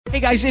Hey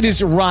guys, it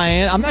is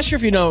Ryan. I'm not sure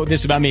if you know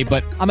this about me,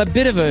 but I'm a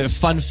bit of a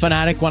fun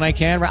fanatic when I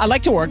can. I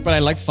like to work, but I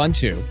like fun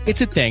too.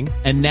 It's a thing.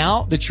 And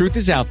now the truth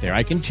is out there.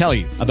 I can tell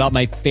you about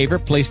my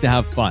favorite place to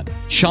have fun.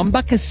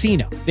 Chumba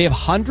Casino. They have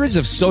hundreds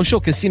of social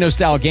casino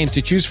style games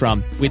to choose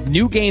from with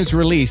new games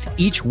released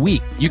each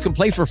week. You can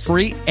play for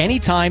free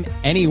anytime,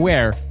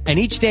 anywhere. And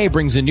each day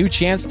brings a new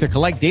chance to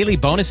collect daily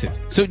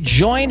bonuses. So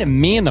join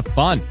me in the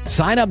fun.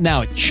 Sign up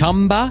now at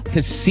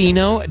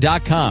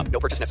ChumbaCasino.com. No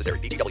purchase necessary.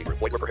 VGW.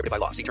 Void where prohibited by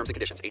law. See terms and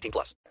conditions. 18+.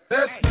 Let's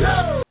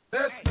go!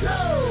 Let's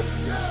go!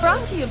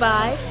 Brought to you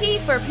by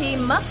P4P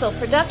Muscle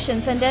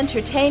Productions and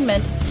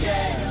Entertainment,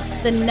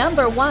 the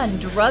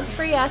 #1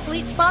 drug-free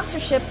athlete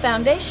sponsorship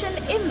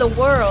foundation in the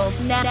world.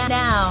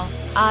 Now,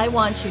 I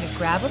want you to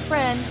grab a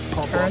friend,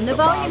 turn the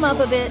volume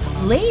up a bit,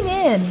 lean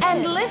in,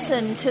 and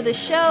listen to the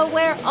show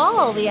where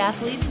all the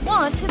athletes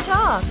want to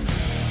talk.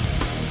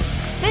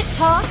 Fit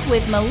Talk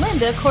with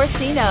Melinda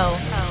Corsino.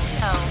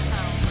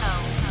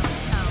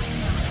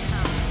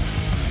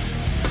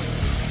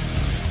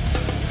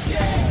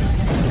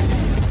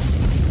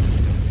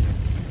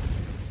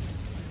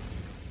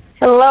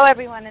 Hello,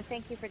 everyone, and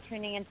thank you for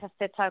tuning in to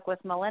Fit Talk with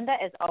Melinda.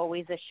 As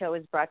always, this show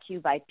is brought to you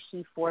by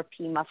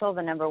P4P Muscle,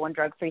 the #1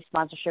 drug-free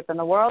sponsorship in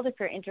the world. If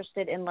you're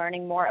interested in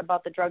learning more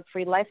about the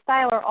drug-free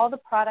lifestyle or all the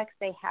products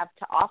they have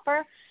to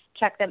offer,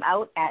 check them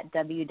out at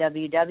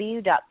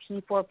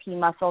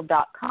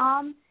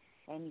www.p4pmuscle.com.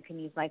 And you can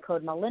use my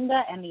code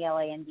Melinda,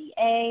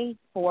 MELANDA,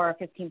 for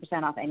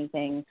 15% off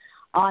anything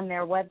on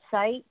their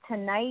website.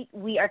 Tonight,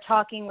 we are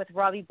talking with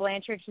Robbie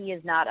Blanchard. He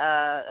is not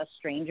a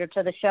stranger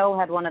to the show,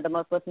 had one of the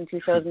most listened to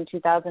shows in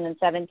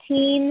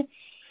 2017.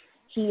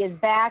 He is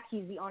back.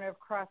 He's the owner of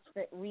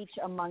CrossFit Reach,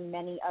 among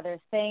many other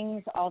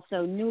things.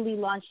 Also, newly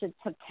launched in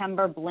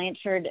September,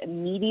 Blanchard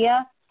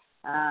Media.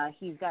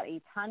 He's got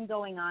a ton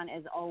going on,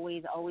 as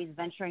always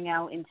venturing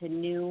out into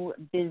new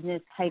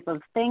business type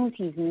of things.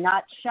 He's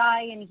not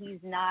shy, and he's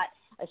not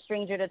a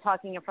stranger to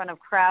talking in front of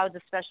crowds,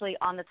 especially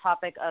on the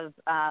topic of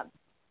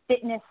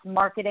fitness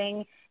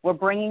marketing. We're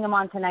bringing him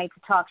on tonight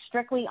to talk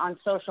strictly on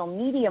social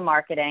media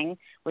marketing,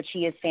 which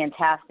he is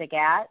fantastic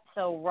at.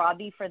 So,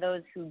 Robbie, for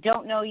those who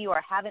don't know you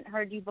or haven't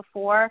heard you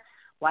before,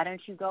 why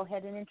don't you go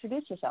ahead and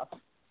introduce yourself?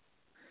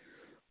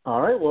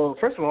 All right. Well,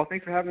 first of all,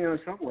 thanks for having me on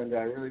the show, Linda.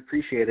 I really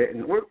appreciate it.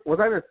 And was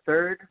I the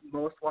third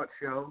most watched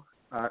show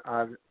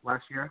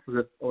last year? Was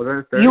I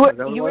the third? You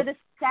were the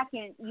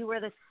second. You were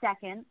the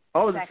second.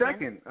 Oh, the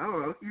second.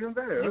 Oh, even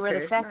better. You were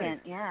the second.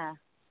 Nice. Yeah.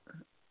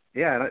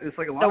 Yeah, it's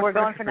like a lot. So of we're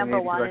going for me #1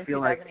 in I feel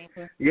like,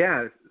 2018.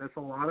 yeah, that's a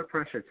lot of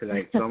pressure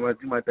tonight. So I'm going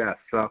to do my best.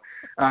 So,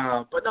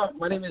 but no,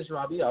 my name is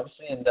Robbie,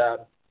 obviously, and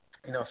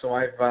so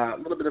I've a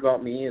little bit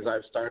about me is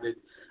I've started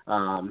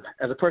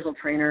as a personal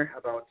trainer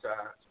about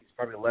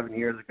probably 11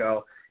 years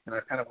ago, and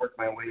I've kind of worked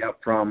my way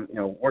up from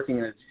working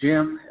in a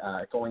gym,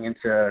 going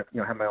into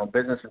have my own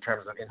business in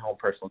terms of in-home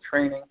personal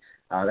training.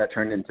 That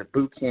turned into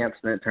boot camps,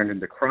 and then it turned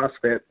into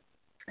CrossFit.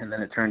 And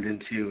then it turned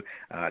into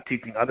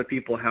teaching other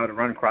people how to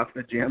run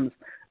CrossFit gyms.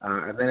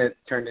 And then it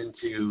turned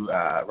into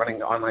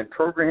running online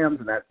programs,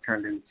 and that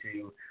turned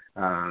into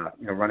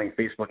running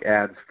Facebook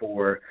ads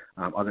for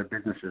other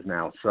businesses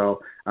now.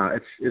 So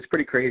it's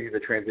pretty crazy,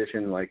 the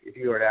transition. Like if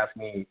you were to ask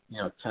me,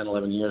 10,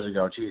 11 years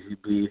ago, geez,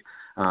 you'd be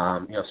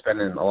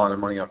spending a lot of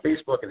money on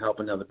Facebook and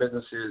helping other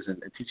businesses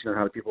and teaching them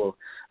how people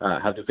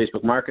how to do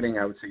Facebook marketing.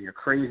 I would say you're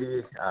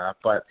crazy,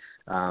 but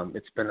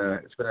it's been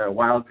a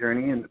wild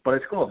journey, but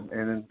it's cool,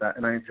 and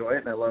I enjoy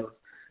it, and I love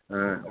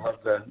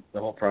the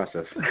whole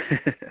process.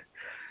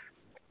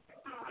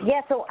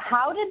 Yeah. So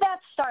how did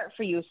that start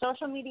for you?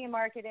 Social media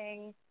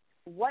marketing.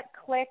 What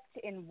clicked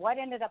and what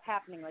ended up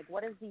happening? Like,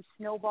 what is the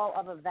snowball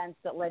of events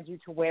that led you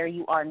to where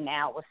you are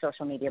now with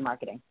social media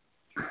marketing?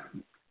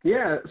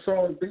 Yeah,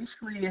 so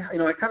basically,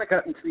 I kind of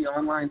got into the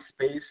online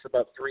space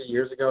about 3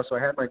 years ago. So I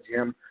had my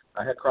gym.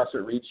 I had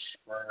CrossFit Reach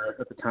for,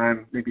 at the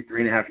time, maybe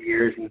 3.5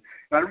 years. And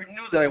I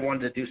knew that I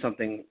wanted to do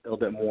something a little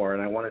bit more,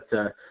 and I wanted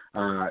to,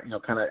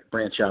 kind of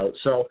branch out.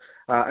 So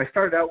I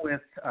started out with,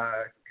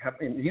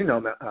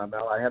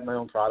 Mel, I had my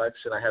own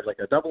products, and I had like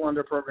a double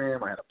under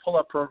program. I had a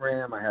pull-up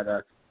program. I had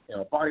a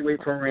body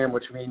weight program,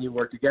 which me and you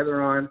worked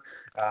together on.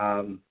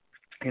 And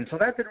so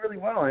that did really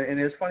well. And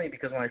it was funny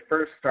because when I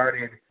first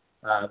started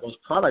those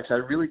products, I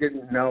really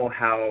didn't know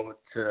how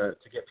to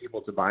get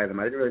people to buy them.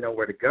 I didn't really know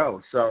where to go.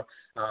 So,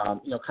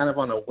 kind of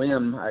on a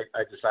whim,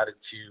 I decided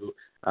to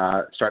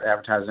start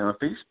advertising on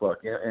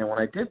Facebook. And when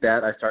I did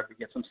that, I started to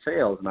get some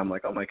sales. And I'm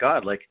like, oh, my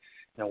God,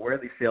 where are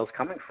these sales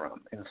coming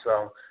from? And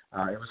so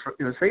it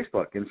was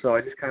Facebook. And so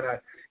I just kind of,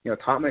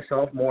 taught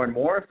myself more and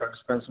more, started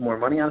to spend some more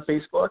money on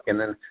Facebook. And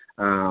then,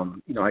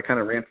 I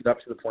kind of ramped it up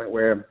to the point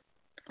where,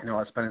 I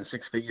was spending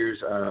 6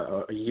 figures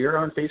a year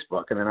on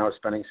Facebook, and then I was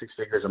spending 6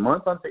 figures a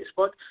month on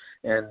Facebook.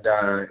 And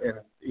I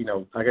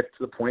got to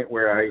the point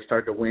where I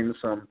started to win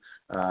some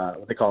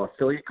what they call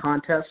affiliate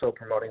contests, so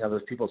promoting other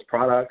people's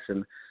products.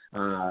 And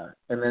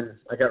then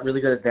I got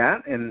really good at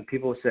that, and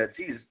people said,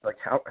 geez,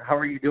 how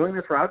are you doing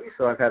this, Robbie?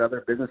 So I've had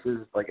other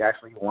businesses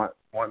actually want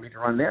me to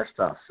run their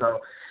stuff. So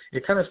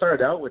it kind of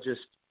started out with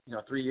just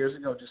 3 years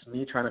ago, just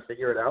me trying to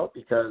figure it out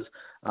because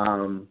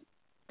I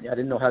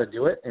didn't know how to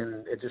do it,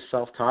 and it just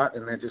self-taught,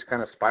 and then it just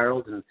kind of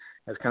spiraled and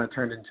has kind of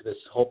turned into this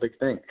whole big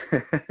thing,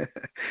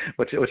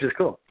 which is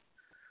cool.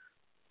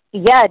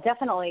 Yeah,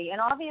 definitely.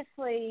 And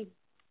obviously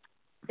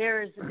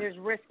there's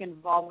risk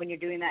involved when you're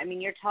doing that. I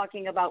mean, you're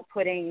talking about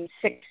putting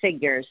six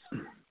figures,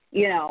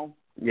 Yeah.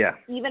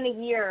 Even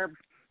a year,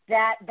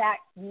 that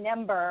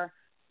number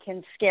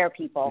can scare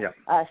people,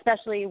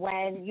 especially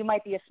when you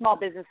might be a small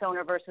business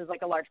owner versus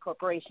like a large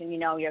corporation.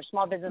 You're a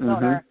small business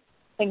owner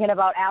thinking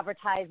about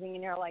advertising,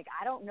 and you're like,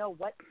 I don't know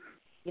what,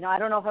 I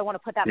don't know if I want to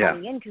put that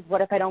money in, because what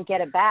if I don't get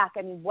it back?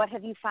 I mean, what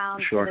have you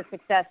found for the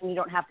success? And you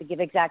don't have to give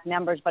exact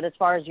numbers, but as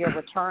far as your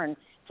return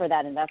for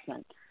that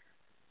investment.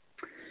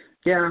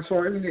 Yeah, so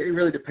I mean, it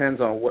really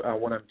depends on what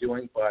I'm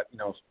doing, but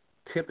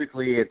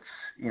typically it's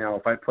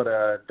if I put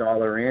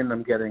 $1 in,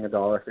 I'm getting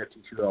 $1.50,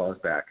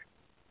 $2 back.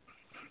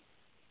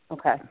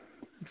 Okay.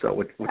 So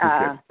which is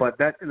good, but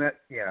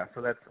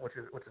so that's which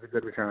is a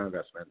good return on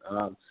investment.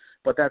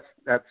 But that's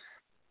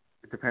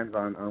it depends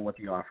on what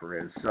the offer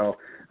is. So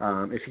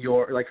if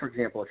you're like, for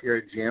example, if you're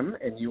a gym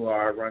and you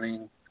are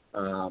running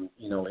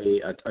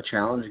a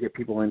challenge to get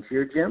people into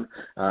your gym,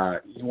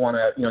 you want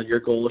to, your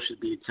goal should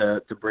be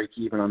to break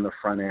even on the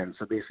front end.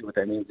 So basically what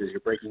that means is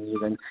you're breaking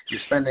even,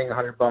 you're spending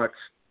 $100,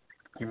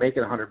 you're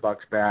making $100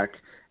 back,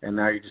 and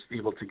now you're just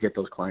able to get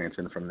those clients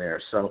in from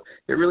there. So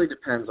it really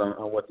depends on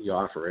what the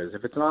offer is.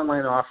 If it's an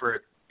online offer,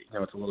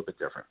 it's a little bit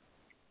different.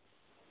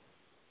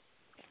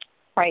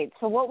 Right.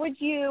 So what would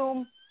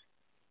you,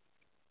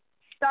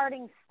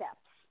 starting steps,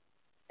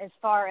 as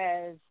far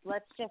as,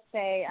 let's just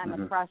say I'm a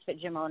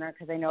CrossFit gym owner,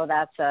 because I know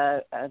that's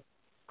a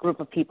group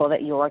of people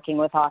that you're working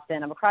with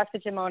often. I'm a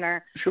CrossFit gym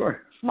owner.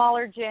 Sure.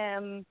 Smaller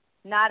gym,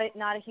 not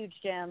a huge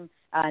gym,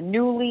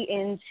 newly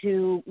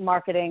into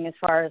marketing as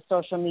far as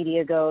social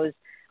media goes.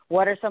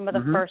 What are some of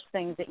the first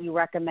things that you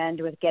recommend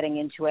with getting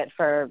into it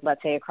for,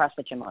 let's say, a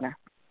CrossFit gym owner?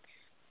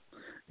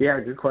 Yeah,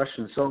 good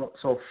question.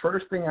 So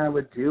first thing I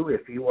would do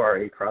if you are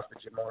a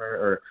CrossFit gym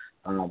owner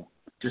or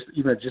just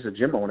a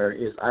gym owner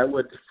is I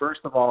would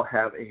first of all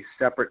have a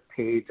separate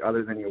page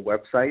other than your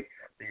website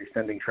that you're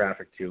sending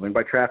traffic to. And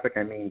by traffic,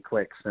 I mean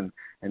clicks and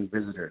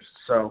visitors.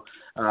 So,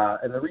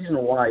 and the reason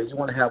why is you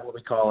want to have what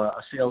we call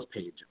a sales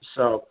page.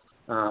 So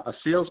a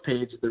sales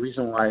page, the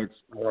reason why it's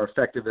more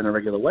effective than a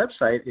regular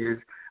website is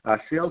a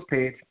sales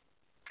page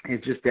is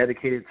just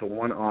dedicated to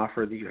one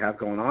offer that you have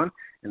going on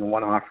and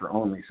one offer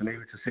only. So maybe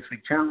it's a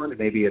 6-week challenge,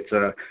 maybe it's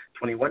a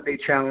 21-day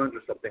challenge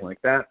or something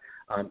like that.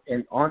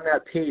 And on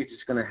that page,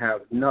 it's going to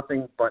have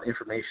nothing but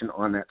information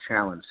on that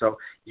challenge. So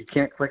you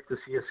can't click to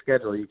see a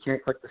schedule. You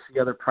can't click to see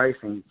other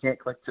pricing. You can't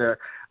click to,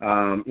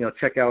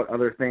 check out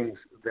other things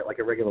that, like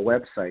a regular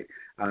website.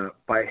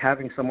 By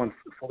having someone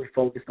fully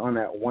focused on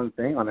that one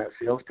thing on that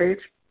sales page,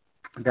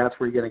 that's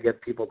where you're going to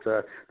get people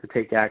to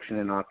take action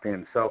and opt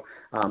in. So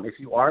if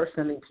you are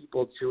sending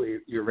people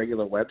to your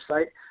regular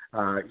website,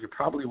 you're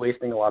probably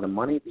wasting a lot of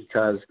money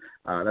because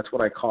that's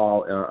what I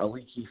call a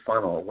leaky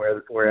funnel,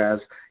 whereas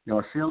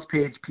a sales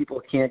page,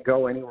 people can't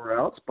go anywhere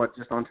else but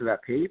just onto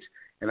that page,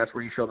 and that's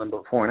where you show them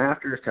before and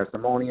afters,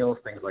 testimonials,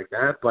 things like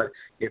that. But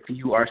if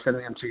you are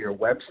sending them to your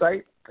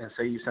website, and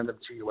say you send them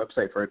to your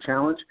website for a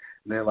challenge,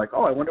 and they're like,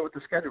 oh, I wonder what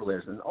the schedule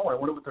is, and oh, I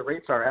wonder what the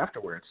rates are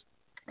afterwards.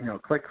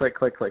 Click, click,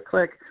 click, click,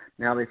 click.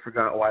 Now they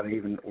forgot why they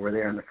even were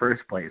there in the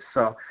first place.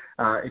 So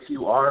if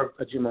you are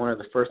a gym owner,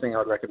 the first thing I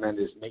would recommend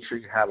is make sure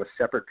you have a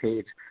separate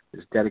page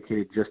that's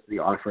dedicated just to the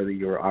offer that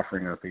you're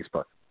offering on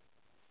Facebook.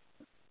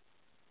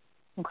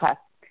 Okay.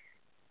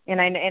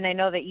 And I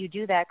know that you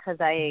do that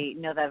because I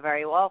know that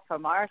very well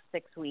from our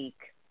 6-week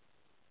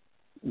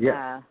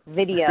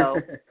video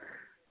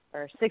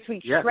or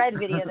 6-week shred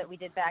video that we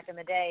did back in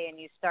the day, and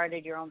you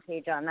started your own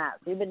page on that.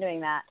 So you've been doing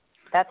that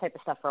type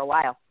of stuff for a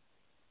while.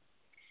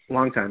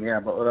 Long time, yeah,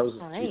 but that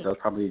was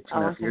probably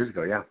 2.5 years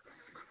ago, yeah.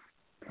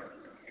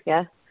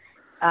 Yeah.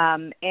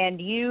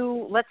 And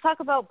let's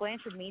talk about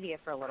Blanchard Media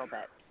for a little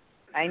bit.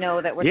 I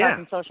know that we're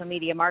talking social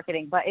media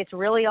marketing, but it's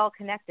really all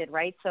connected,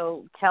 right?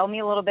 So tell me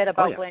a little bit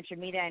about Blanchard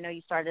Media. I know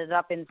you started it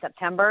up in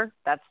September.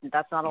 That's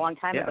not a long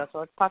time ago, so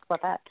let's talk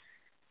about that.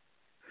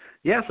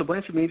 Yeah, so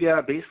Blanchard Media,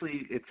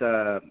 basically it's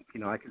I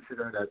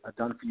consider it a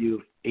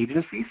done-for-you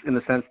agency in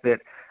the sense that,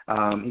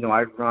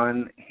 I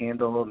run,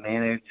 handle,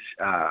 manage,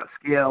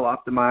 scale,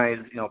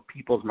 optimize,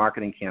 people's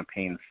marketing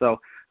campaigns. So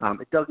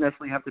it doesn't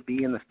necessarily have to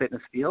be in the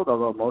fitness field,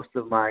 although most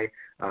of my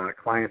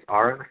clients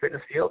are in the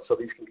fitness field. So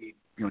these can be,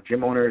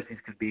 gym owners. These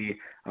could be,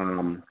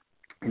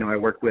 I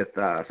work with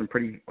some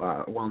pretty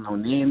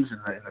well-known names in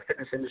the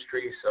fitness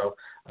industry. So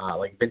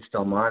like Vince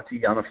Del Monte.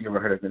 I don't know if you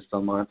ever heard of Vince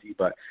Del Monte,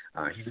 but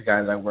he's a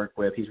guy that I work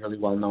with. He's really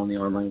well-known in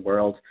the online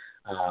world.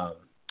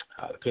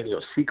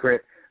 Paleo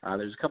Secret.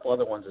 There's a couple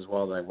other ones as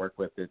well that I work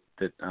with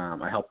that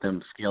I help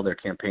them scale their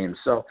campaigns.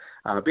 So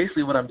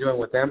basically what I'm doing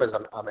with them is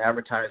I'm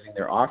advertising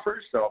their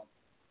offers. So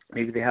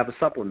maybe they have a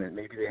supplement.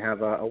 Maybe they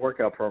have a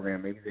workout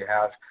program. Maybe they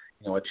have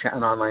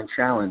an online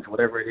challenge,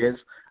 whatever it is.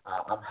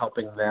 I'm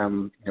helping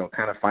them,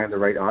 kind of find the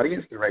right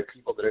audience, the right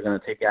people that are going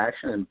to take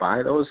action and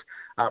buy those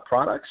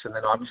products. And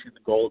then obviously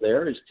the goal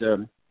there is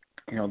to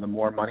the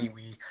more money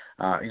we,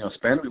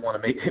 spend, we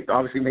want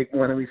to make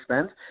more than we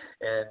spend,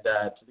 and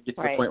to get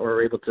to the point where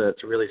we're able to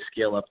really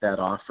scale up that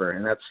offer.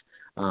 And that's,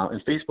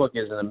 and Facebook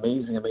is an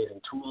amazing,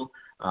 amazing tool.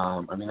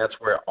 That's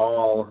where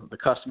all the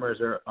customers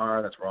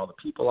are. That's where all the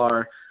people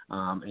are.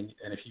 And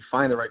if you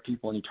find the right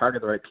people and you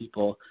target the right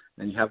people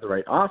and you have the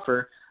right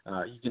offer,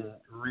 you can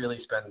really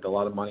spend a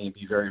lot of money and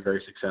be very,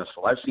 very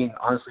successful. I've seen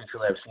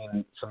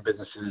some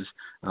businesses,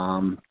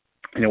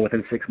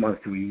 within 6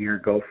 months to a year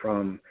go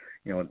from,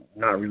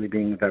 not really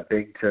being that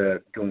big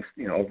to doing,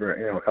 over,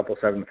 a couple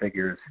 7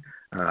 figures,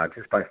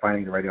 just by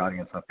finding the right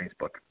audience on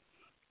Facebook.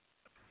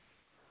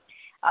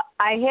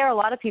 I hear a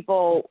lot of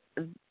people,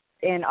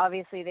 and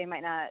obviously they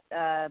might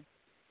not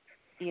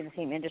be in the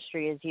same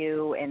industry as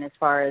you and as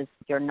far as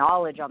your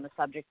knowledge on the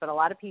subject, but a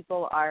lot of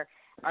people are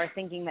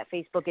thinking that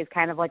Facebook is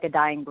kind of like a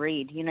dying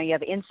breed. You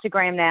have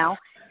Instagram now,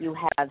 you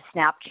have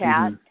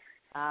Snapchat,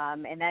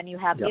 and then you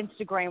have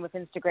Instagram with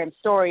Instagram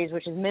Stories,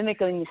 which is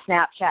mimicking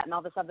Snapchat and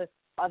all this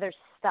other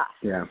stuff.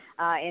 Yeah.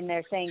 And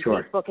they're saying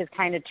Facebook has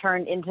kind of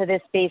turned into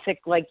this basic,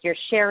 like, you're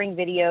sharing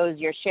videos,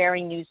 you're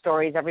sharing news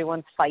stories,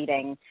 everyone's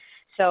fighting.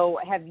 So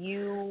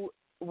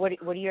what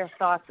are your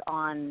thoughts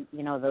on,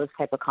 those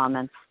type of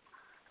comments?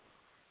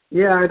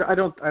 Yeah, I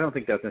don't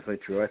think that's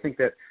necessarily true. I think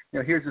that,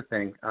 here's the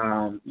thing.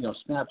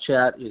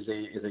 Snapchat is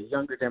a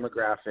younger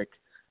demographic.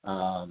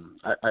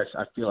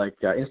 I feel like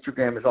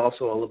Instagram is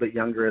also a little bit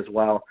younger as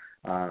well.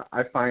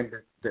 I find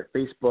that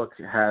Facebook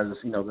has,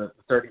 the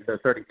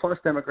 30 plus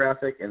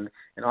demographic, and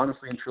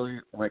honestly and truly,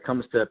 when it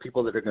comes to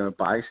people that are going to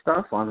buy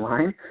stuff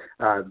online,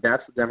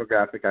 that's the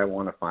demographic I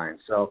want to find.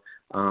 So,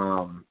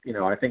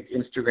 I think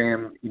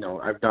Instagram,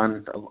 I've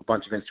done a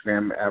bunch of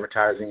Instagram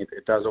advertising.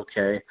 It does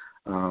okay,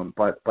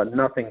 but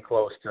nothing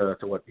close to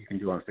what you can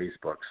do on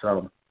Facebook.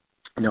 So,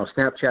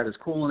 Snapchat is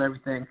cool and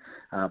everything,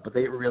 but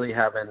they really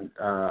haven't,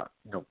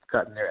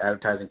 gotten their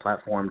advertising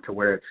platform to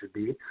where it should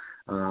be.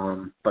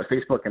 But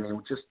Facebook,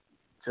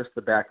 just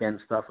the back end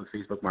stuff with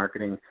Facebook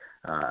marketing,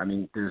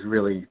 there's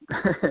really,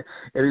 it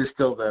is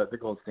still the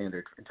gold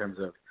standard in terms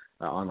of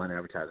online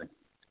advertising.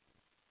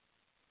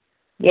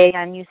 Yeah,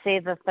 and you say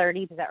the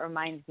 30, because that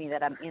reminds me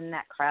that I'm in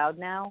that crowd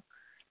now.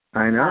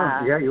 I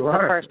know. Yeah, you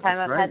are. The first time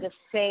That's I've had to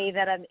say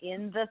that I'm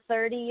in the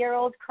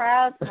 30-year-old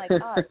crowd. I'm like,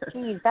 oh,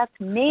 geez, that's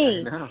me.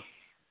 I know.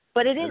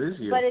 But it is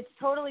you. But it's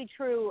totally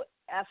true.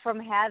 From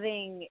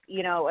having,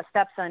 a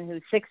stepson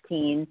who's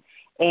 16,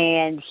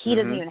 and he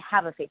doesn't even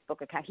have a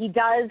Facebook account. He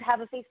does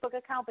have a Facebook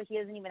account, but he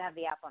doesn't even have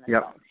the app on his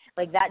phone.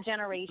 Like, that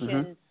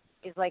generation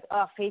is like,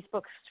 oh,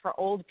 Facebook's for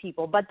old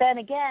people. But then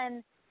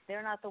again,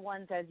 they're not the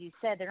ones, as you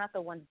said, they're not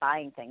the ones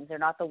buying things. They're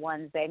not the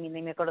ones, they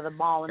may go to the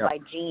mall and buy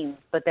jeans,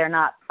 but they're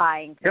not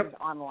buying things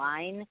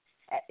online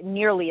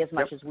nearly as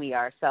much as we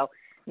are. So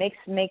makes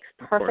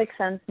perfect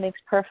sense.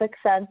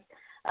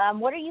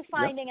 What are you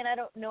finding, and I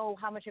don't know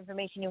how much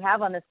information you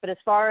have on this, but as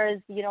far as,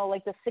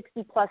 like the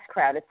 60-plus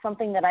crowd, it's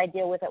something that I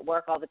deal with at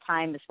work all the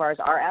time as far as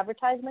our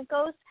advertisement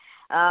goes.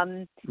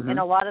 And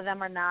a lot of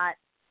them are not,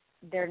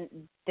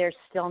 they're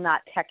still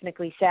not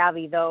technically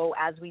savvy, though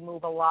as we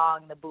move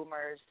along, the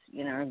boomers,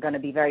 are going to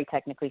be very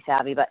technically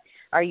savvy. But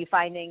are you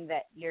finding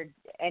that you're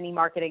any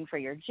marketing for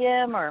your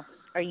gym, or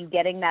are you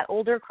getting that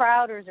older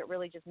crowd, or is it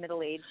really just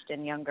middle-aged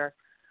and younger?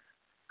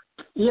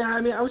 Yeah,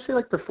 I would say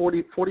like the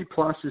 40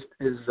 plus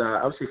is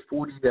I would say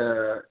 40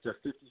 to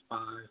 55,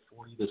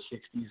 40 to 60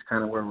 is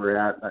kind of where we're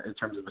at in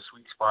terms of a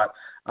sweet spot.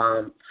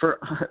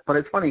 But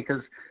it's funny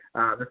because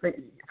the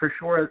thing, for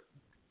sure,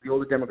 the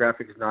older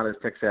demographic is not as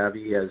tech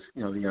savvy as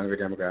the younger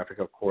demographic,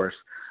 of course.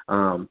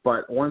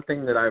 But one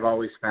thing that I've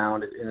always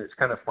found, and it's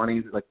kind of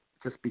funny, like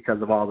just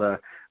because of all the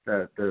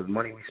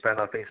money we spend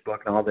on Facebook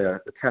and all the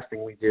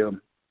testing we do.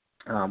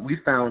 We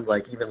found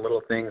like even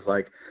little things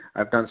like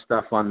I've done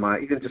stuff on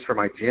even just for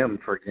my gym,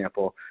 for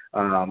example,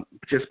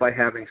 just by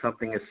having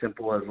something as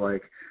simple as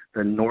like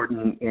the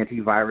Norton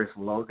antivirus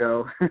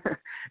logo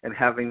and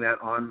having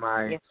that on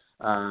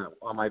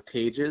my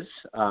pages,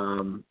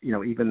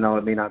 even though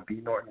it may not be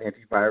Norton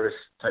antivirus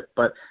type,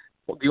 but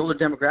the older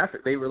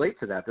demographic, they relate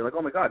to that. They're like,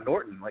 oh my God,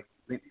 Norton, like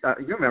you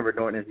remember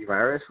Norton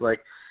antivirus,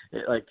 like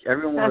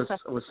everyone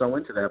was so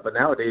into that, but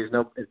nowadays,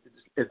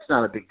 it's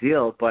not a big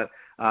deal, but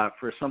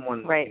for someone,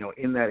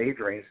 in that age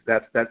range,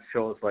 that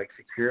shows like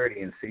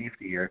security and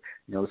safety, or,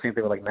 the same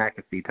thing with like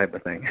McAfee type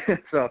of thing.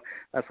 So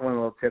that's one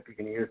little tip you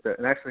can use.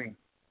 And actually,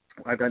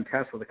 I've done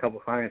tests with a couple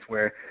of clients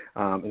where,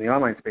 in the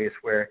online space,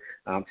 where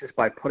just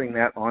by putting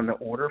that on the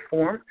order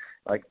form,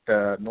 like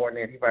the Norton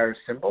antivirus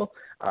symbol,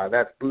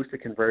 that's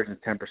boosted conversion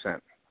 10%.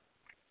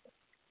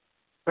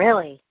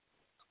 Really?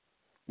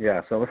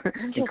 Yeah, so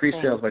increased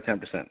sales by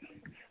 10%.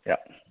 Yeah.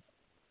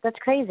 That's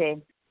crazy.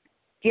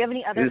 Do you have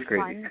any other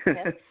fun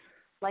tips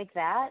like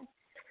that?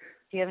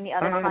 Do you have any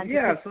other fun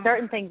tips?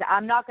 Certain things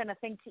I'm not going to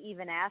think to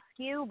even ask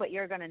you, but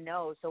you're going to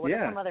know. So what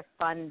are some other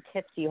fun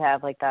tips you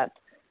have like that?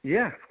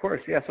 Yeah, of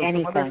course. Yeah, so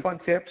some other fun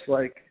tips,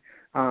 like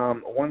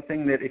one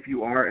thing that if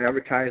you are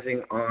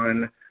advertising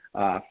on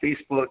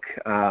Facebook,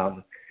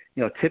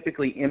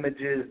 typically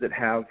images that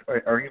have,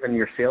 or even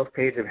your sales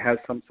page that has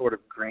some sort of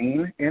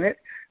green in it.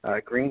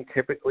 Green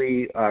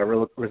typically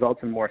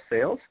results in more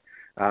sales.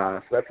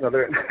 So that's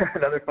another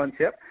fun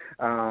tip.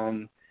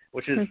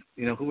 Which is,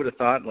 who would have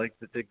thought like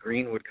that the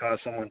green would cause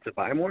someone to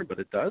buy more, but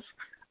it does.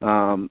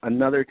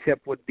 Another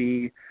tip would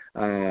be,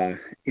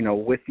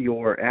 with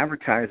your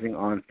advertising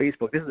on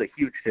Facebook, this is a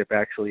huge tip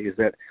actually, is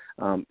that,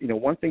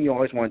 one thing you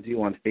always want to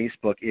do on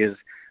Facebook is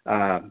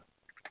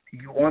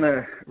you want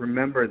to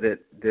remember that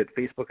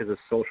Facebook is a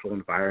social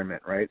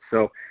environment, right?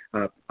 So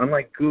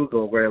unlike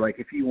Google, where like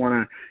if you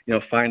want to,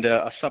 find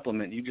a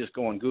supplement, you just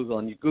go on Google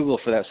and you Google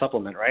for that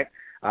supplement, right?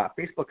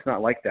 Facebook's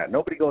not like that.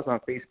 Nobody goes on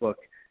Facebook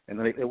and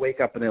they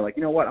wake up and they're like,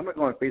 you know what, I'm going to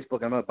go on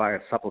Facebook, I'm going to buy a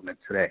supplement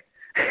today.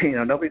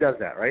 Nobody does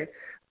that, right?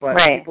 But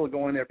people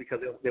go in there because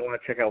they want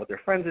to check out what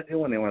their friends are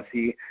doing. They want to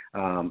see,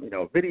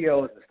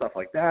 videos and stuff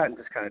like that and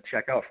just kind of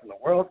check out from the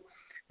world.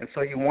 And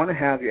so you want to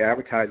have your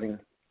advertising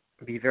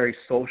be very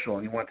social,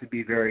 and you want to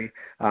be very,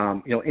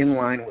 in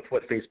line with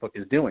what Facebook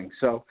is doing.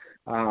 So,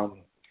 so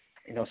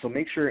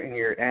make sure in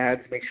your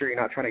ads, make sure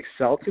you're not trying to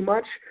sell too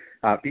much.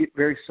 Be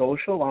very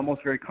social,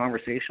 almost very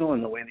conversational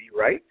in the way that you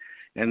write.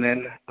 And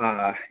then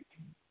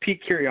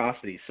pique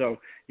curiosity. So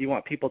you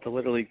want people to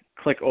literally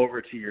click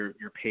over to your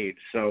page.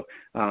 So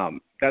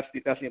that's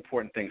the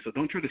important thing. So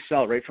don't try to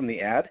sell right from the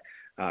ad.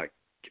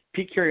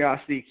 Pique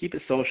curiosity, keep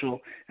it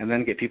social, and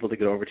then get people to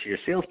get over to your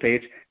sales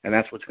page, and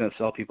that's what's going to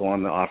sell people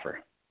on the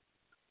offer.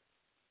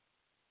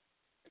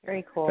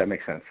 Very cool. That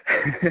makes sense.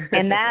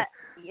 And that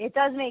it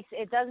does make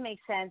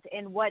sense.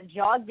 And what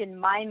jogged in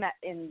my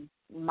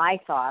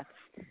thoughts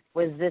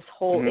was this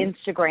whole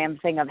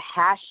Instagram thing of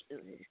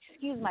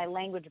excuse my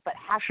language, but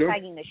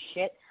hashtagging the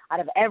shit out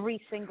of every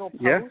single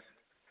post.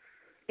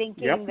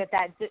 Thinking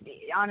that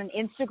on an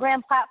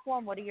Instagram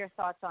platform. What are your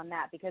thoughts on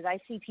that? Because I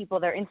see people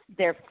they're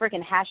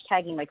freaking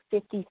hashtagging like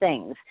 50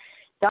 things.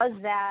 Does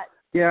that?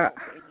 Yeah.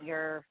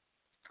 Your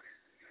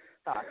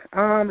thoughts?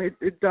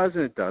 It does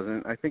and it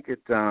doesn't. I think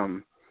it.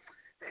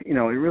 It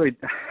really.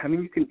 I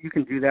mean, you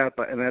can do that,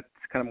 and that's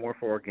kind of more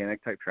for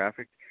organic type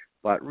traffic.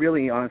 But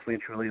really, honestly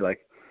and truly,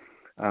 like,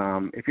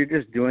 if you're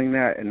just doing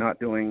that and not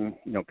doing,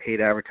 paid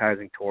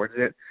advertising towards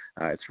it,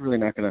 it's really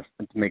not going to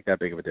make that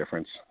big of a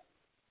difference.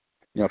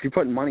 If you're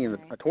putting money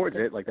towards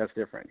it, like, that's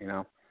different,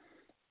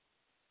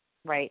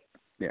 Right.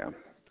 Yeah.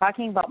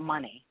 Talking about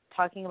money,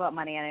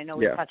 and I know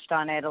we touched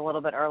on it a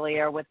little bit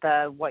earlier with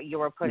what you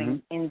were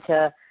putting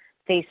into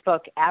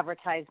Facebook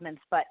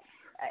advertisements, but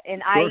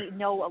and I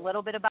know a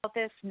little bit about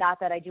this, not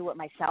that I do it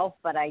myself,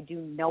 but I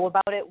do know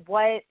about it.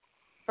 What,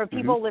 for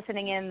people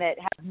listening in that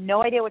have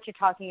no idea what you're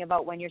talking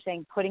about when you're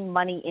saying putting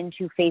money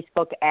into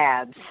Facebook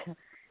ads,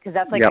 because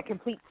that's like a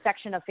complete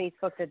section of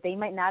Facebook that they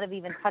might not have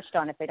even touched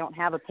on if they don't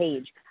have a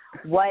page.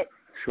 What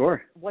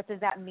does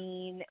that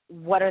mean?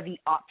 What are the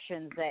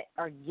options that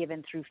are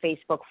given through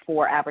Facebook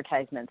for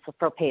advertisements,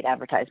 for paid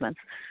advertisements?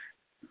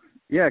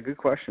 Yeah, good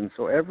question.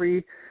 So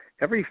every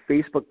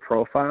Facebook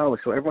profile,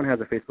 so everyone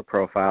has a Facebook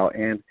profile,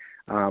 and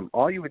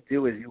all you would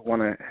do is you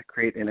want to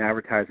create an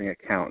advertising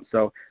account.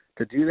 So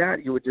to do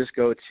that, you would just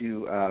go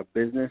to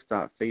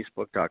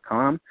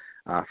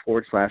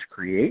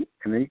business.facebook.com/create,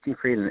 and then you can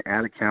create an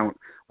ad account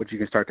which you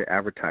can start to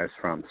advertise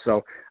from.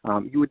 So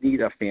you would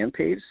need a fan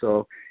page.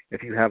 So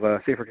if you have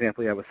say for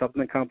example, you have a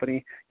supplement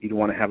company, you'd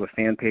want to have a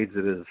fan page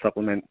that is a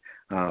supplement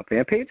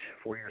fan page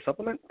for your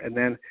supplement, and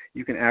then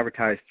you can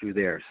advertise through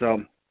there.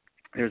 So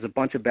there's a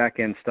bunch of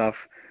back-end stuff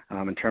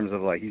in terms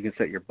of, like, you can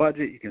set your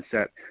budget, you can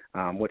set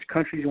which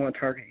countries you want to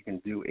target, you can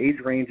do age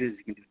ranges,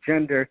 you can do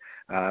gender.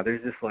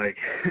 There's just, like,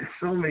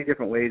 so many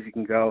different ways you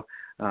can go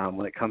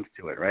when it comes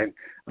to it, right?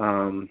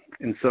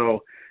 And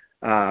so,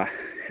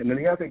 and then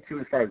the other thing, too,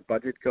 as far as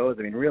budget goes,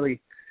 I mean,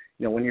 really,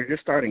 when you're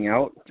just starting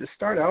out, just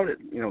start out at,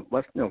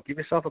 give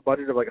yourself a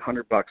budget of like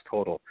 $100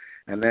 total,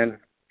 and then,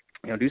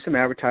 do some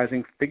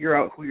advertising, figure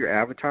out who your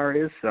avatar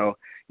is. So,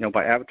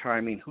 by avatar,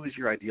 I mean, who's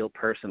your ideal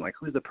person? Like,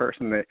 who's the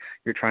person that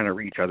you're trying to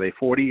reach? Are they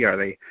 40? Are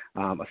they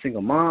a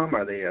single mom?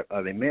 Are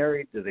they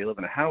married? Do they live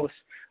in a house?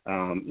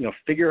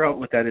 Figure out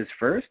what that is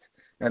first.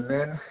 And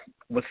then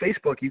with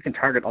Facebook, you can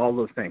target all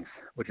those things,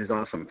 which is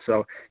awesome.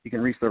 So you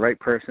can reach the right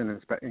person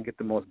and get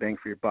the most bang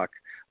for your buck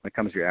when it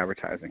comes to your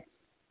advertising.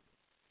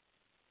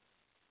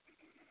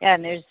 Yeah,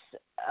 and there's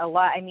a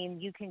lot. I mean,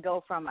 you can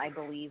go from, I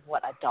believe,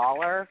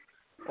 $1,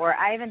 or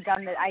I haven't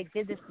done that. I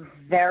did this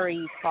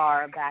very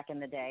far back in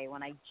the day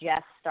when I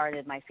just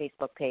started my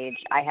Facebook page.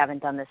 I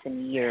haven't done this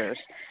in years.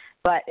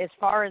 But as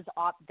far as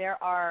aren't there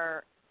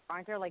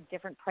like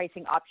different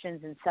pricing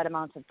options and set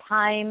amounts of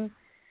time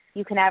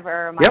you can have,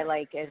 or am I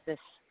like, is this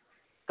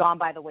gone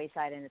by the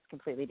wayside and it's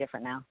completely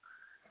different now?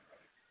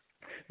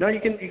 No, you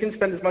can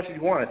spend as much as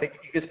you want. I think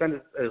you can spend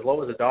as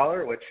low as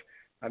 $1, which,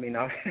 I mean,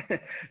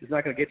 it's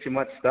not going to get you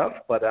much stuff,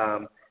 but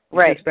you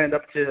can spend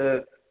up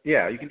to,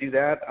 you can do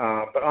that.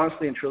 But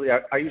honestly and truly,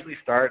 I usually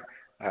start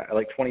at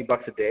like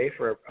 $20 a day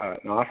for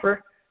an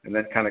offer, and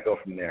then kind of go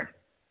from there.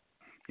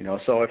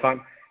 So it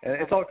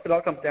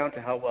all comes down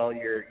to how well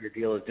your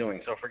deal is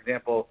doing. So, for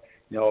example,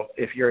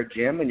 if you're a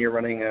gym and you're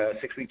running a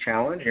 6-week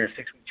challenge, and your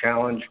 6-week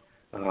challenge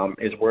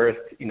is worth,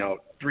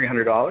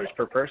 $300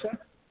 per person,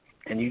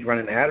 and you run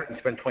an ad and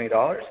spend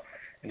 $20,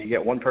 and you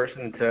get one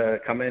person to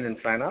come in and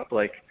sign up,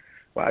 like,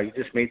 wow, you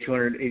just made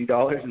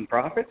 $280 in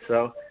profit.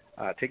 So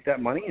take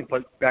that money and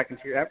put it back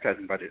into your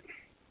advertising budget,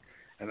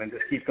 and then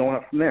just keep going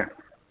up from there.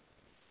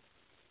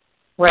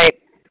 Right.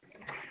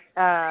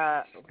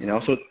 So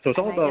it's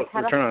all about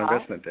return on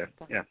investment there.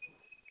 Yeah.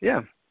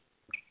 Yeah.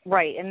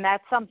 Right, and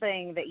that's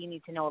something that you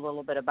need to know a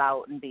little bit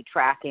about and be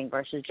tracking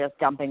versus just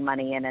dumping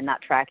money in and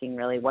not tracking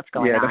really what's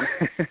going on.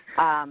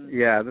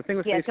 The thing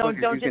with Facebook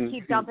is don't you just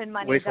keep dumping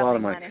money. Waste a lot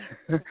of money.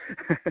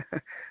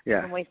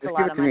 Yeah, and waste a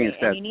lot of money,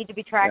 and you need to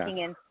be tracking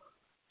in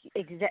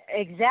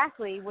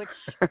exactly. Which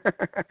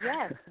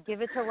yes,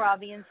 give it to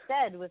Robbie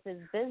instead with his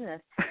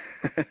business.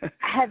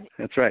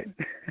 That's right.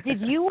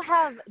 Did you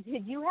have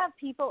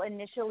people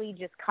initially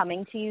just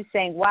coming to you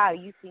saying, "Wow,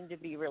 you seem to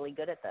be really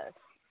good at this"?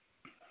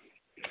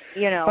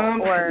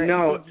 Or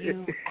no, did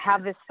you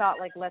have this thought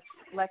like,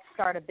 let's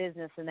start a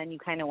business, and then you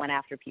kind of went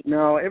after people?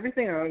 No,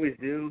 everything I always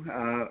do,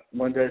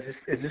 Linda,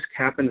 it just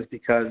happens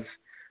because,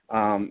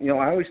 I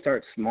always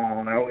start small,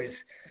 and I always,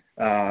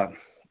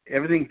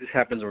 everything just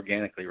happens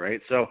organically, right?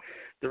 So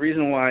the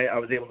reason why I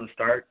was able to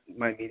start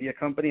my media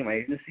company, my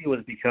agency, was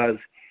because,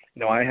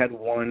 I had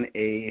won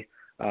a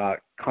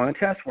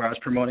contest where I was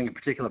promoting a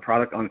particular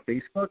product on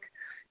Facebook,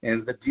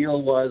 and the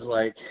deal was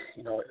like,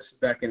 this is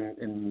back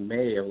in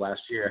May of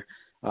last year.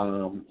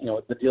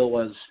 The deal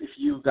was if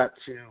you got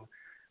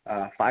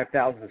to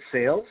 5,000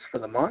 sales for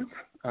the month,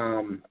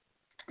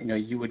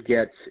 you would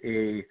get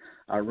a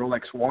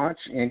Rolex watch,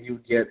 and you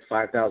would get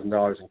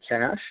 $5,000 in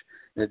cash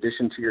in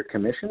addition to your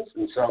commissions.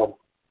 And so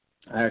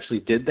I actually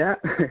did that,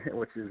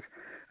 which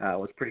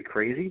was pretty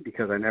crazy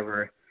because I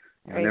never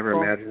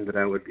imagined that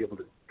I would be able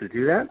to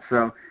do that.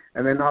 So,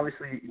 and then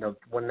obviously,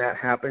 when that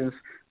happens,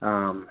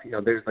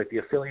 there's like the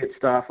affiliate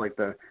stuff, like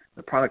the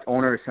product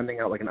owner is sending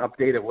out like an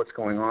update of what's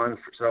going on.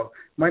 So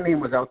my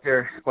name was out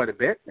there quite a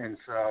bit. And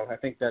so I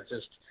think that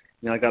just,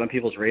 I got on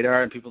people's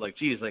radar, and people were like,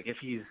 geez, like if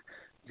he's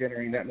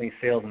generating that many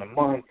sales in a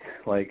month,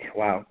 like,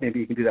 wow, maybe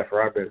you can do that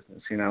for our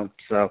business,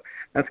 So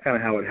that's kind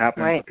of how it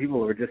happened. Right. So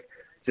people would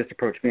just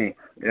approach me.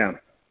 Yeah.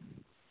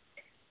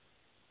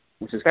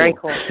 Which is very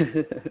cool.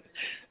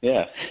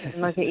 Yeah.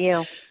 Look at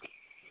you.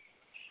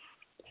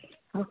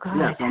 Oh God.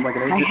 Yeah, so I'm like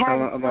an agent.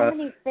 I'm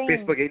a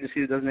Facebook agency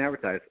that doesn't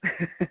advertise.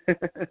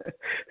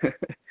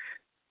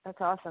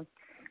 That's awesome.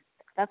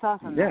 That's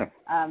awesome. Yeah.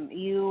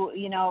 You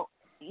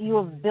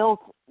have built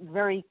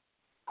very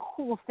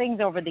cool things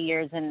over the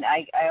years, and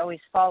I always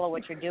follow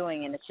what you're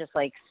doing, and it's just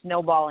like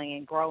snowballing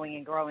and growing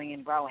and growing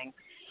and growing,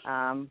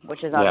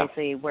 which is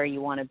obviously where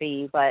you want to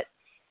be. But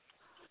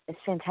it's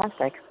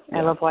fantastic. Yeah.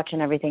 I love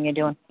watching everything you're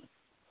doing.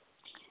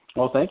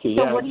 Well, thank you.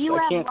 So yeah, what do you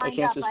I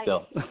can't sit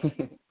still.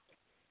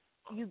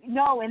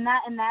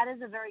 And that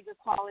is a very good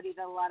quality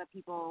that a lot of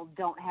people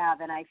don't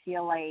have, and I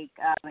feel like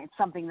it's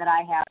something that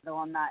I have, though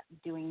I'm not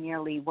doing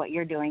nearly what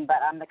you're doing, but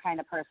I'm the kind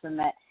of person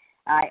that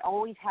I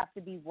always have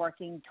to be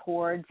working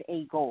towards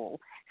a goal.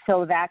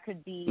 So that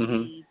could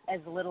be as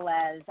little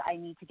as I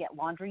need to get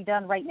laundry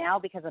done right now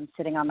because I'm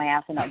sitting on my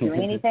ass and not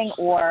doing anything,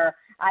 or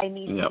I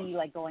need to be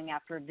like going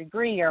after a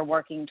degree or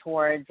working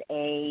towards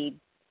a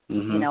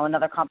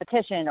another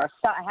competition, or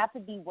I have to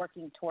be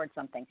working towards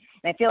something.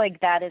 And I feel like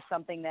that is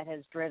something that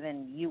has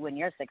driven you and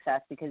your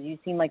success, because you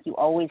seem like you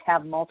always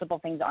have multiple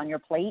things on your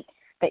plate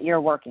that you're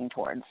working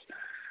towards.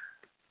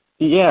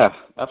 Yeah,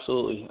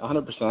 absolutely,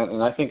 100%.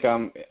 And I think,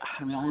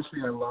 honestly,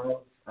 I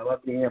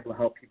love being able to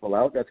help people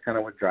out. That's kind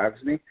of what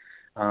drives me.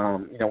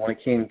 When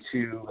it came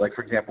to, like,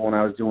 for example, when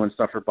I was doing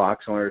stuff for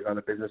box owners,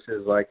 other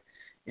businesses, like,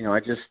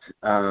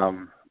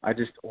 I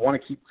just want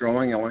to keep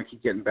growing. I want to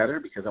keep getting better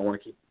because I want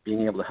to keep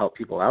being able to help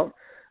people out.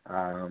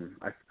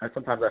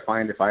 Sometimes I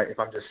find if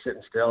I'm just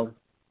sitting still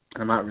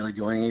and I'm not really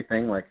doing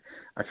anything, like,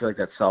 I feel like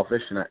that's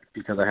selfish, and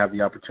because I have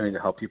the opportunity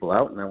to help people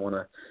out, and I want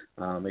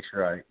to make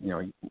sure I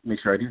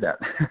do that.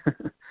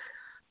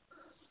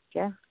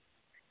 Yeah.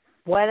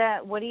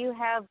 What do you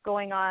have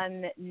going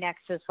on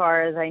next? As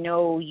far as I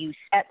know, you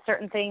set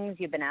certain things.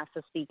 You've been asked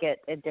to speak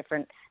at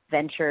different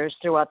ventures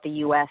throughout the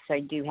U.S. So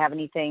do you have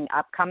anything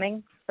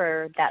upcoming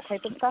for that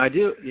type of stuff? I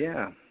do.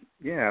 Yeah,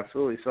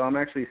 absolutely. So I'm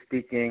actually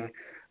speaking.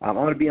 I'm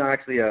going to be on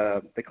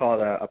they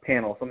call it a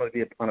panel. So I'm going to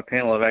be on a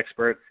panel of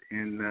experts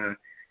in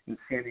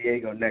San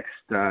Diego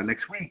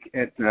next week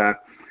at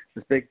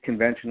this big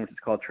convention, which is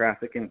called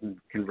Traffic and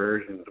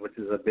Conversions, which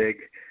is a big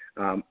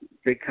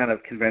kind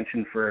of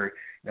convention for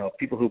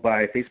people who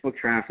buy Facebook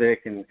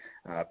traffic and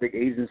big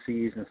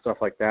agencies and stuff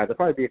like that. There'll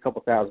probably be a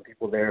couple thousand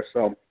people there,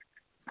 so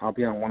I'll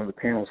be on one of the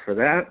panels for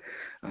that.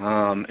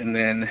 And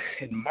then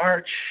in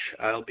March,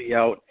 I'll be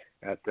out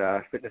at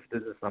Fitness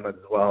Business Summit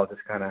as well,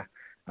 just kind of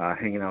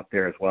hanging out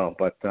there as well.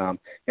 But a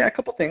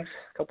couple things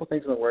in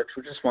the works,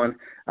 which is fun.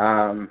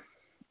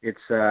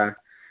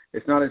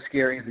 It's not as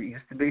scary as it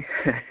used to be.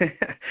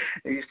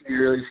 It used to be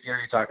really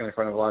scary talking in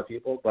front of a lot of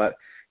people, but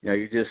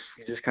you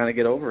just kind of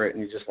get over it,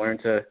 and you just learn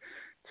to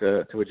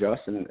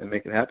adjust and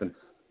make it happen.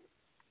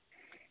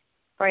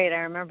 Right. I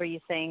remember you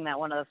saying that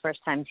one of the first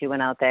times you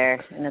went out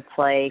there, and it's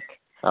like,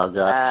 Oh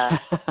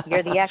gosh.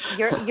 You're the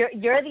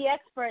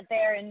expert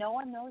there, and no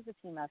one knows if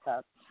you mess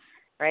up,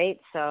 right?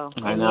 So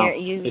I know.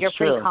 You're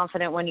pretty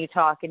confident when you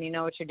talk, and you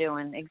know what you're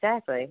doing.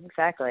 Exactly.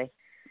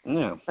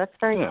 Yeah. That's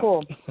very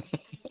cool.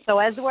 So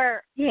as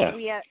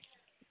we have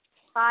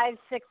 5-6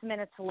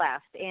 minutes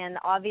left, and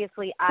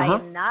obviously I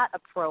am not a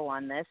pro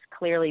on this,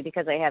 clearly,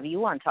 because I have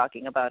you on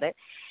talking about it.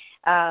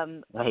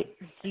 Right.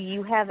 Do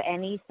you have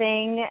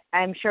anything?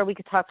 I'm sure we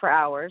could talk for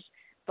hours.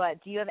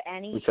 But do you have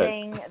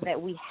anything that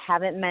we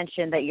haven't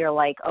mentioned that you're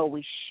like, oh,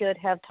 we should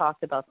have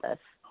talked about this?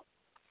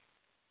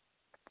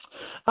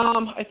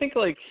 I think,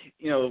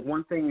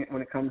 one thing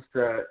when it comes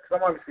to, because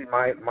I'm obviously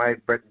my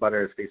bread and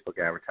butter is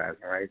Facebook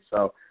advertising, right?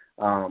 So,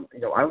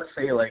 I would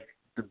say,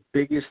 the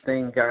biggest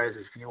thing, guys,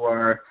 is if you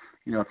are,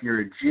 if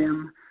you're a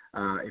gym,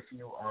 if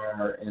you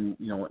are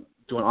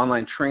doing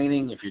online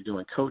training, if you're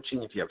doing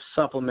coaching, if you have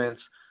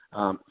supplements,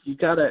 you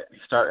got to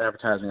start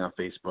advertising on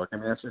Facebook. I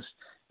mean, that's just,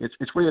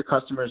 it's where your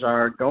customers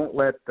are. Don't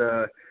let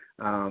the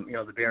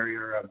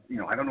barrier of,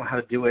 I don't know how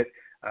to do it.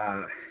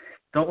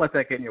 Don't let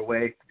that get in your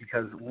way,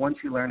 because once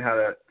you learn how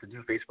to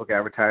do Facebook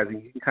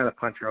advertising, you can kind of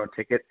punch your own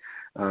ticket,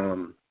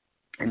 and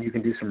you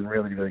can do some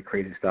really, really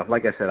crazy stuff.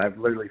 Like I said, I've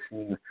literally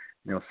seen,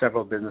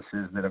 several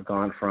businesses that have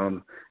gone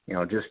from,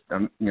 just,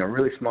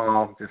 really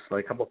small, just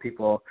like a couple of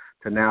people,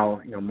 to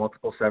now,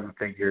 multiple 7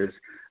 figures,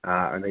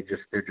 and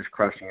they're just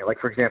crushing it. Like,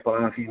 for example, I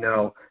don't know if you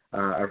know,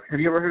 have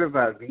you ever heard of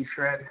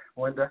VShred,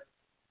 Melinda?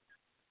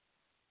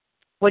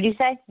 What'd you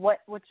say?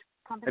 Which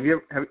company?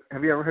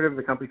 Have you ever heard of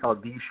the company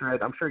called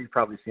VShred? I'm sure you've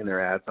probably seen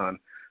their ads on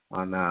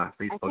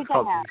Facebook. It's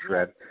called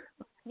VShred.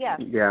 Yeah.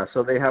 Yeah.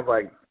 So they have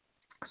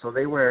so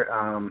they were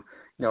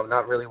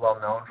not really well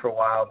known for a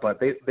while, but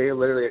they're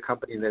literally a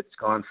company that's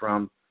gone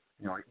from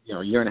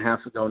a year and a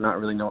half ago, not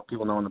really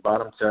people knowing about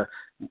them, to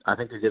I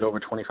think they did over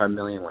 25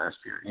 million last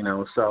year.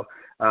 So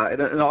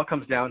it all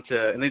comes down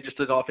to, and they just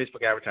did all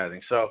Facebook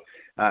advertising. So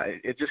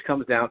it just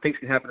comes down. Things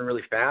can happen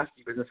really fast.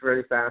 You business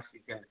really fast. You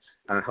can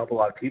help a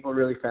lot of people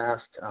really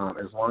fast,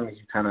 as long as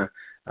you kind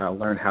of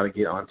learn how to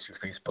get onto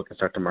Facebook and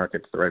start to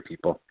market to the right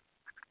people.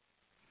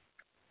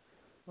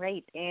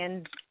 Right,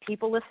 and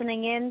people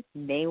listening in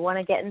may want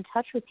to get in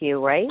touch with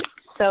you, right?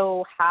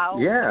 So how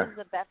is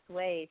the best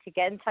way to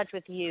get in touch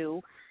with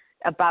you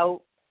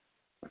about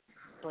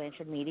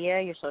Blanchard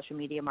Media, your social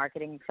media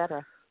marketing,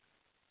 etc.?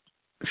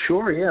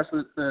 Sure, yeah.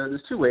 So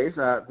there's 2 ways.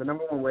 The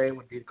number one way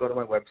would be to go to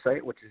my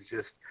website, which is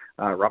just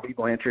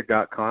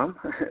RobbieBlanchard.com,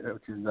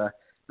 which is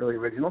really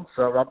original.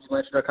 So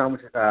RobbieBlanchard.com,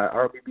 which is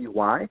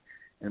ROBBY,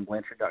 and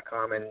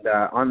Blanchard.com. And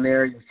on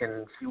there, you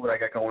can see what I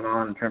got going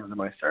on in terms of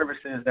my services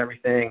and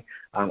everything.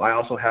 I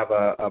also have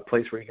a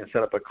place where you can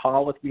set up a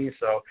call with me.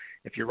 So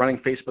if you're running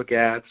Facebook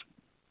ads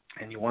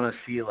and you want to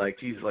see,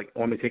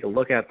 want me to take a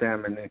look at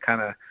them and then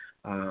kind of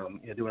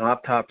do an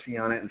autopsy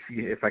on it and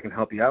see if I can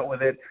help you out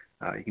with it,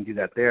 you can do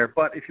that there.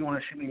 But if you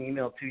want to shoot me an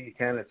email too, you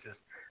can. It's just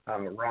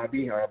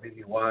Robbie,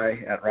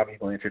 ROBBY, at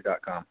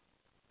RobbieBlanchard.com.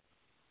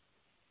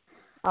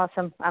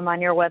 Awesome. I'm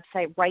on your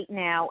website right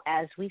now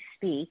as we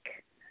speak.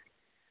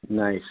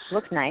 Nice.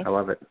 Looks nice. I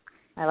love it.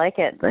 I like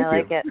it. Thank you.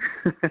 Like it.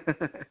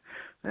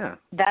 Yeah.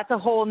 That's a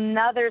whole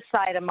nother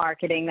side of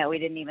marketing that we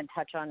didn't even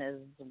touch on, is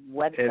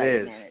website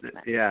management.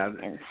 Yeah.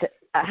 And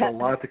There's a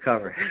lot to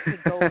cover.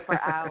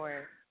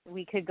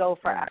 We could go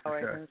for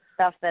hours. Sure. And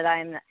stuff that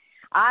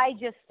I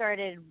just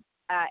started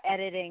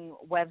editing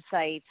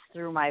websites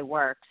through my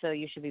work, so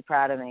you should be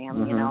proud of me.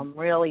 I'm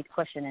really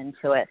pushing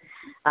into it.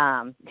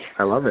 I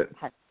love it.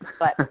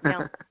 But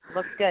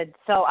looks good.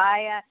 So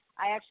I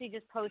actually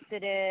just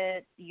posted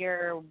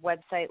your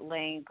website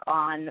link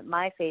on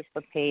my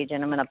Facebook page,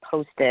 and I'm going to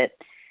post it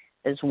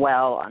as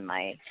well on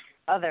my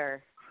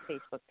other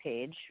Facebook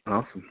page.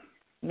 Awesome.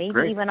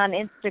 Maybe even on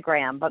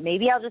Instagram, but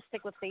maybe I'll just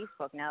stick with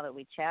Facebook now that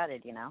we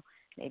chatted,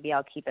 Maybe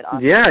I'll keep it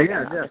off. Yeah.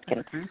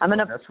 I'm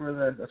gonna. That's where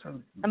the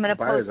post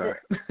buyers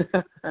are.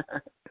 I'm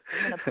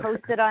gonna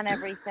post it on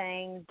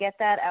everything. Get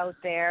that out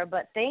there.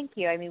 But thank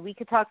you. I mean, we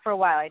could talk for a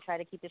while. I try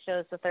to keep the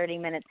shows to 30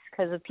 minutes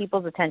because of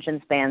people's attention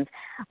spans.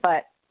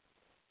 But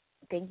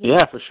thank you.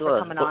 Yeah, for sure.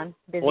 For coming on.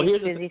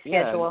 Busy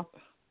schedule.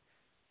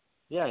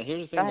 Yeah,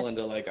 here's the thing,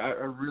 Melinda. I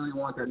really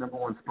want that number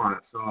 1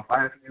 spot. So if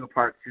I have to do a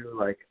part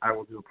 2, I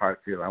will do a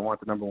part 2. I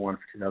want the number 1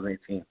 for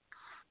 2018.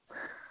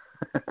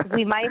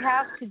 We might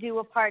have to do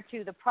a part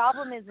 2. The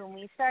problem is when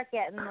we start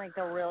getting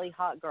the really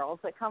hot girls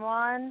that come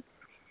on,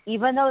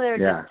 even though they're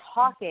just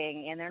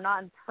talking and they're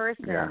not in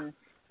person,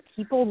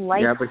 people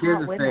like hot women. Yeah, but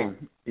here's the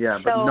thing. Yeah,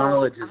 but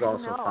knowledge is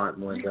also hot,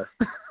 Melinda.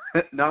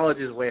 Knowledge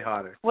is way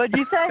hotter. What'd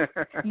you say?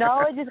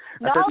 Knowledge is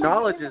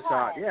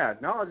hot. Yeah,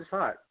 knowledge is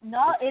hot.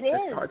 No, it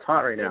is. It's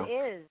hot right now.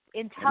 It is.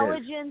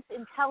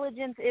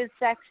 Intelligence is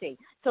sexy.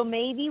 So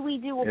maybe we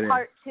do a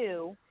part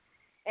 2.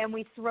 And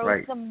we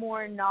throw some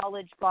more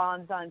knowledge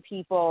bombs on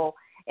people,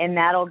 and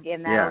that'll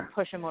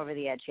push them over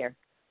the edge here.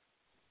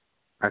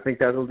 I think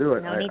that'll do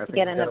it. No need to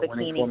get in a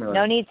bikini.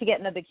 No need to get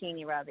in a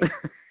bikini, Robbie.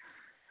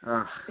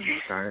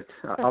 Darn it.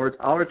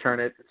 I'll return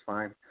it. It's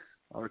fine.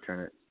 I'll return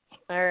it.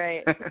 All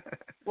right.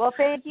 Well,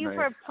 thank you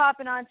for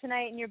popping on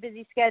tonight in your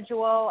busy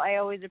schedule. I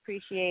always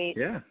appreciate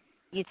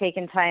you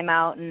taking time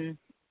out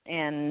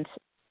and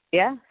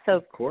yeah, so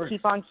Of course.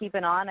 keep on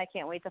keeping on. I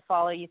can't wait to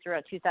follow you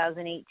throughout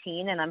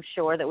 2018, and I'm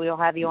sure that we will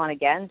have you on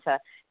again to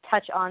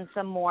touch on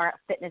some more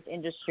fitness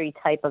industry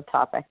type of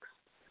topics.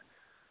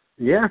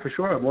 Yeah, for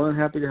sure. I'm more than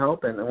happy to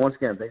help. And once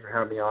again, thanks for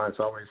having me on. It's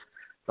always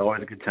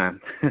a good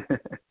time.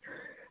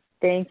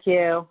 Thank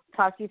you.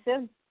 Talk to you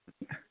soon.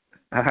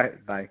 All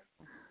right. Bye.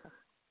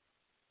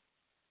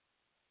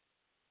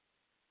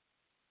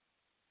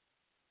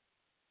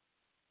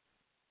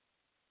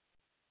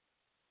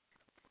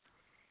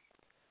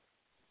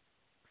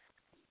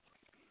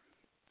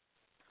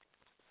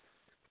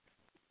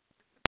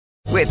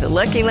 With the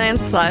Lucky Land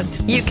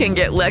Slots, you can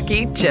get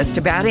lucky just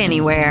about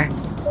anywhere.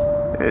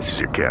 This is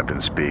your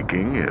captain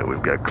speaking.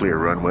 We've got clear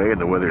runway and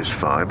the weather's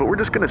fine, but we're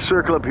just going to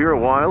circle up here a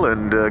while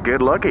and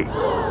get lucky.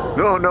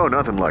 No,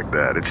 nothing like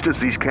that. It's just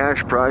these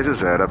cash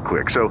prizes add up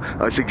quick. So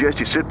I suggest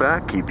you sit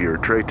back, keep your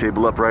tray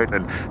table upright,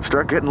 and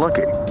start getting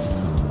lucky.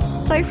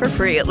 Play for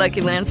free at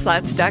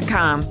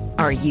LuckyLandSlots.com.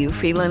 Are you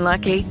feeling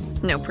lucky?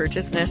 No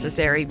purchase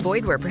necessary.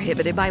 Void where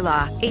prohibited by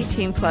law.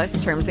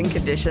 18+ terms and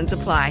conditions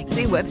apply.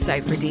 See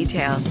website for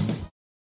details.